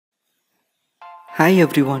Hi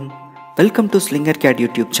everyone, welcome to SlingerCAD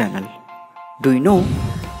YouTube channel. Do you know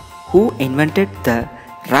who invented the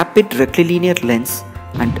rapid rectilinear lens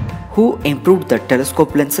and who improved the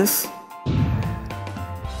telescope lenses?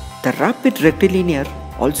 The rapid rectilinear,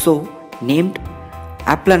 also named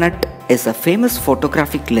aplanet, is a famous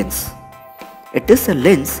photographic lens. It is a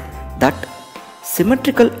lens that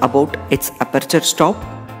symmetrical about its aperture stop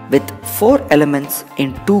with 4 elements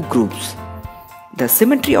in 2 groups. The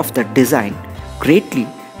symmetry of the design greatly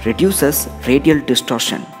reduces radial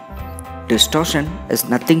distortion. Distortion is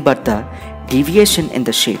nothing but the deviation in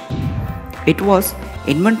the shape. It was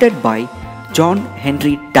invented by John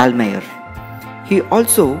Henry Dallmeyer. He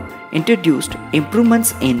also introduced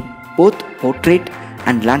improvements in both portrait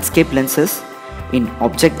and landscape lenses, in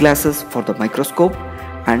object glasses for the microscope,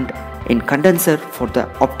 and in condenser for the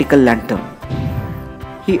optical lantern.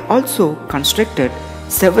 He also constructed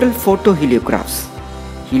several photoheliographs.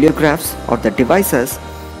 Heliographs are the devices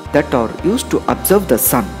that are used to observe the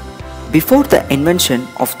sun. Before the invention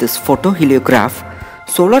of this photoheliograph,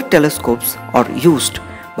 solar telescopes are used,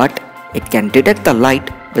 but it can detect the light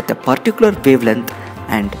with a particular wavelength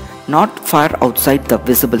and not far outside the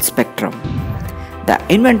visible spectrum. The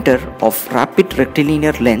inventor of rapid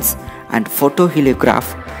rectilinear lens and photoheliograph,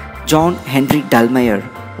 John Henry Dallmeyer,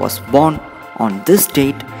 was born on this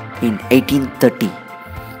date in 1830.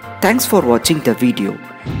 Thanks for watching the video.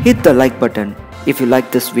 Hit the like button if you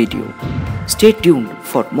like this video. Stay tuned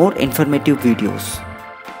for more informative videos.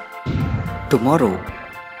 Tomorrow,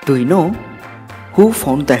 do you know who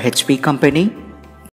founded the HP company?